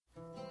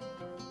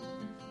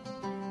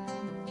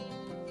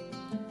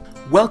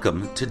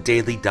Welcome to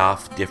Daily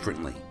Daf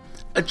Differently,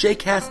 a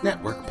JCast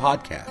Network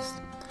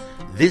podcast.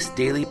 This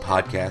daily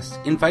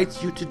podcast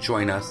invites you to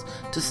join us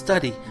to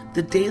study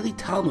the daily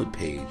Talmud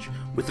page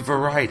with a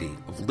variety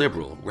of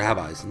liberal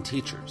rabbis and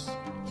teachers.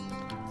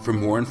 For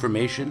more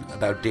information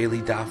about Daily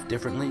Daf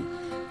Differently,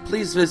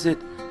 please visit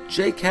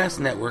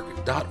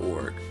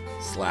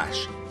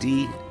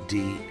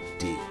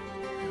jcastnetwork.org/DDD.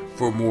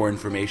 For more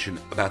information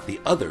about the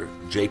other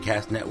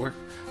JCast Network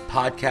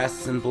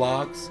podcasts and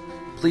blogs,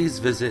 please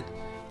visit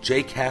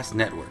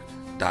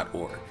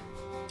jcastnetwork.org.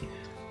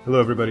 Hello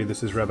everybody,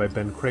 this is Rabbi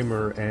Ben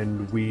Kramer,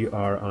 and we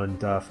are on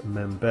Daf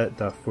Membet,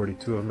 Daf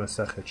 42 of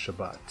Masechet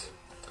Shabbat.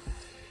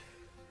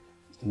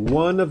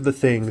 One of the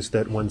things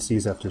that one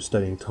sees after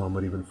studying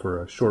Talmud, even for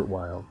a short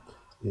while,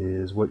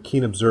 is what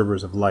keen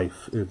observers of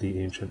life the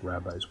ancient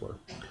rabbis were.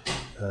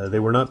 They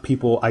were not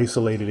people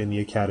isolated in the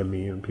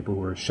academy and people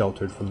who were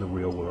sheltered from the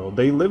real world.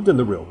 They lived in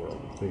the real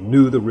world. They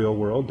knew the real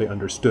world. They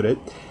understood it.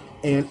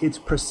 And it's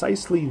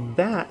precisely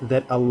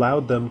that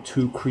allowed them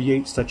to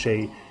create such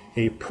a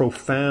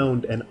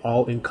profound and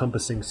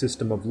all-encompassing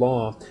system of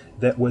law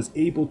that was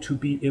able to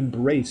be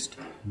embraced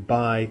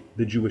by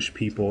the Jewish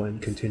people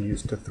and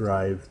continues to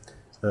thrive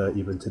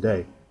even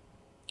today.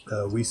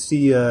 We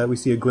see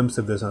a glimpse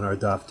of this on our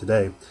daf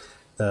today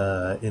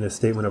in a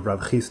statement of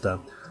Rav Chisda,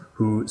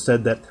 who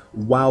said that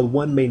while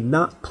one may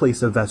not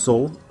place a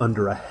vessel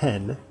under a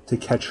hen to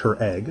catch her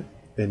egg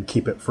and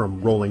keep it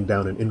from rolling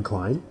down an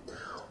incline,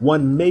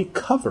 one may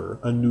cover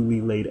a newly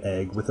laid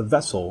egg with a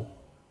vessel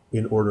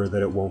in order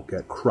that it won't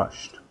get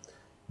crushed.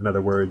 In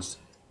other words,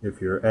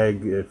 if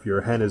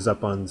your hen is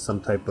up on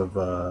some type of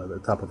the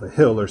top of a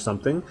hill or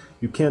something,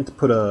 you can't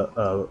put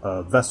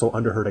a vessel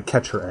under her to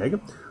catch her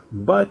egg.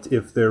 But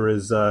if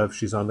if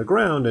she's on the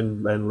ground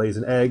and lays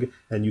an egg,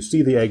 and you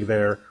see the egg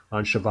there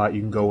on Shabbat,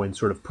 you can go and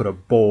sort of put a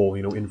bowl,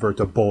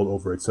 invert a bowl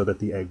over it so that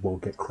the egg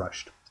won't get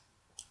crushed.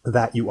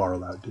 That you are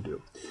allowed to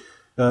do.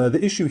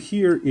 The issue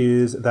here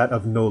is that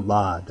of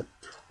nolad.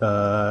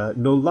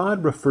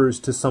 Nolad refers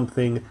to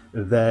something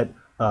that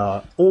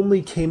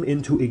only came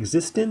into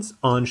existence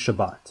on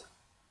Shabbat,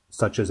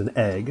 such as an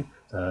egg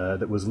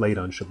that was laid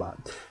on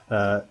Shabbat.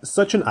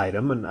 Such an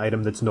item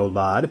that's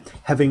nolad,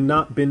 having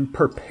not been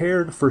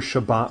prepared for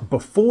Shabbat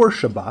before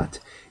Shabbat,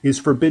 is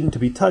forbidden to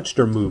be touched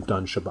or moved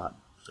on Shabbat.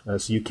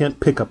 So you can't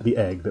pick up the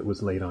egg that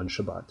was laid on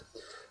Shabbat.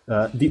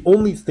 The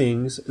only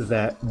things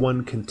that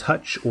one can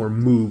touch or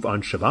move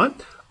on Shabbat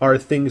are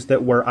things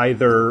that were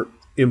either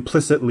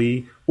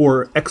implicitly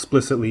or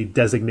explicitly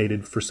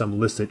designated for some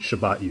licit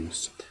Shabbat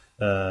use.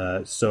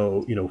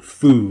 So,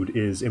 food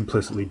is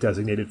implicitly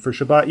designated for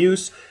Shabbat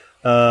use.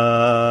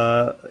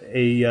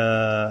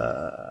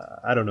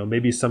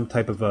 Maybe some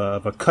type of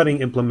a cutting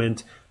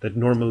implement that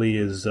normally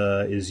is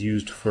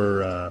used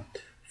for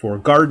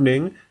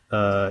gardening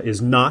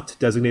is not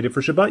designated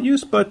for Shabbat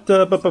use, but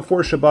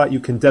before Shabbat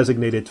you can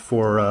designate it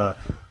for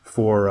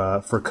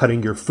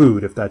cutting your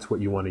food if that's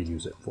what you want to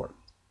use it for.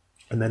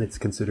 And then it's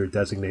considered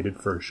designated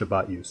for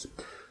Shabbat use.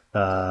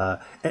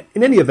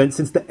 In any event,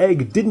 since the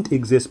egg didn't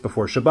exist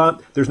before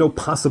Shabbat, there's no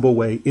possible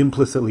way,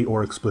 implicitly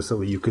or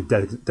explicitly, you could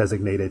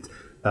designate it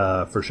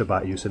for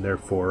Shabbat use, and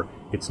therefore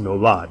it's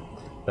nolad,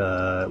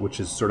 which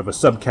is sort of a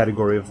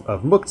subcategory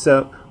of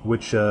muktzah,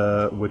 which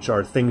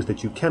are things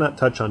that you cannot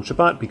touch on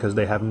Shabbat because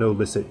they have no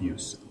licit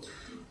use.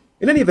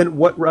 In any event,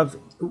 why Rav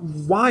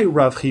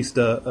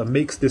Chisda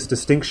makes this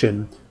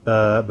distinction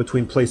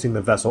between placing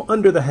the vessel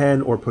under the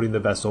hen or putting the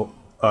vessel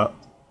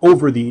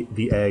over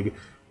the egg,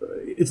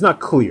 it's not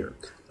clear.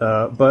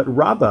 But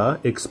Rabbah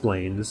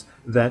explains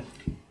that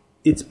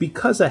it's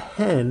because a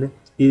hen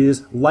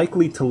is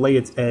likely to lay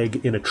its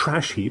egg in a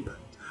trash heap,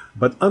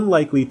 but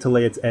unlikely to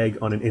lay its egg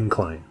on an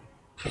incline.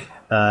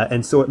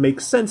 And so it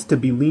makes sense to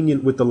be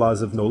lenient with the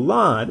laws of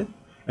nolad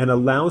and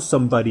allow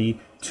somebody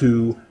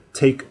to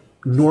take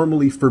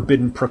normally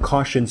forbidden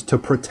precautions to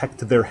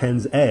protect their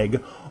hen's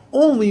egg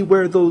only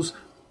where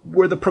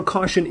the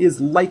precaution is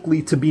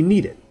likely to be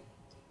needed.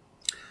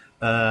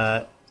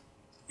 Rav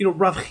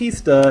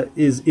Chisda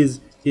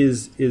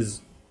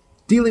is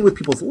dealing with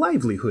people's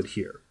livelihood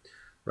here,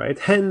 right?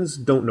 Hens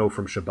don't know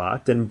from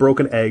Shabbat, and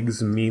broken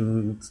eggs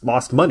means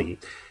lost money.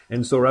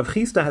 And so Rav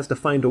Chisda has to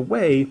find a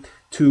way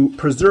to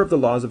preserve the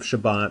laws of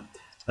Shabbat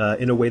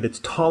in a way that's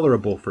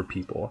tolerable for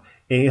people.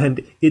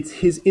 And it's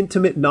his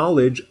intimate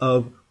knowledge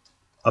of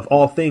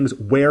all things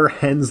where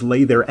hens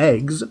lay their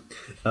eggs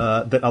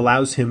that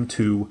allows him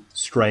to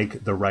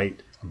strike the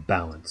right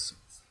balance.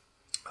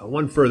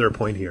 One further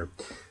point here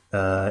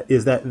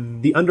is that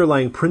the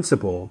underlying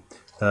principle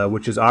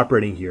which is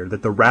operating here,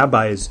 that the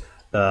rabbis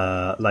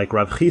like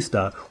Rav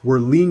Chisda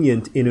were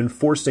lenient in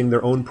enforcing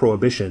their own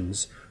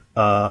prohibitions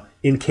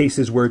in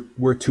cases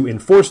where to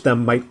enforce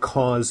them might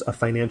cause a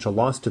financial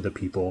loss to the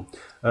people.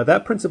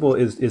 That principle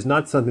is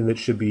not something that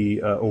should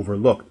be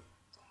overlooked.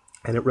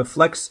 And it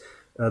reflects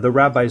the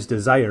rabbi's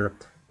desire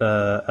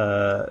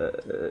to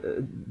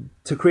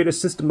create a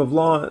system of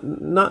law,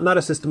 not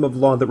a system of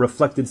law that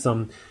reflected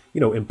some,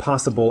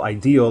 impossible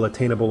ideal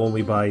attainable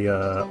only by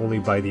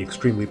the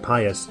extremely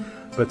pious,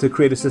 but to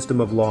create a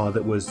system of law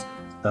that was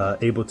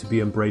able to be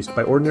embraced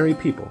by ordinary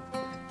people.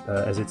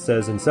 As it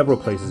says in several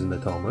places in the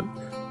Talmud,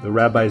 the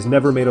rabbis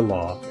never made a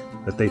law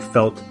that they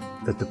felt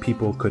that the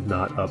people could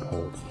not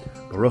uphold.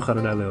 Baruch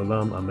Adonai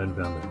Leolam, Amen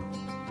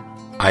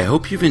v'Amen. I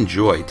hope you've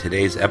enjoyed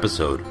today's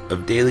episode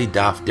of Daily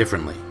Daf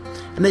Differently,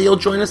 and that you'll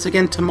join us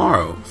again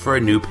tomorrow for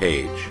a new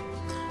page.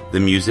 The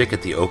music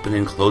at the open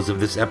and close of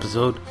this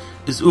episode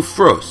is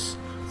Ufros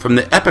from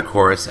the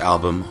Epichorus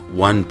album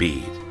One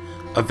Bead,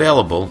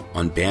 available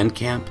on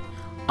Bandcamp,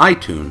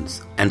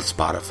 iTunes, and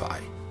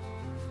Spotify.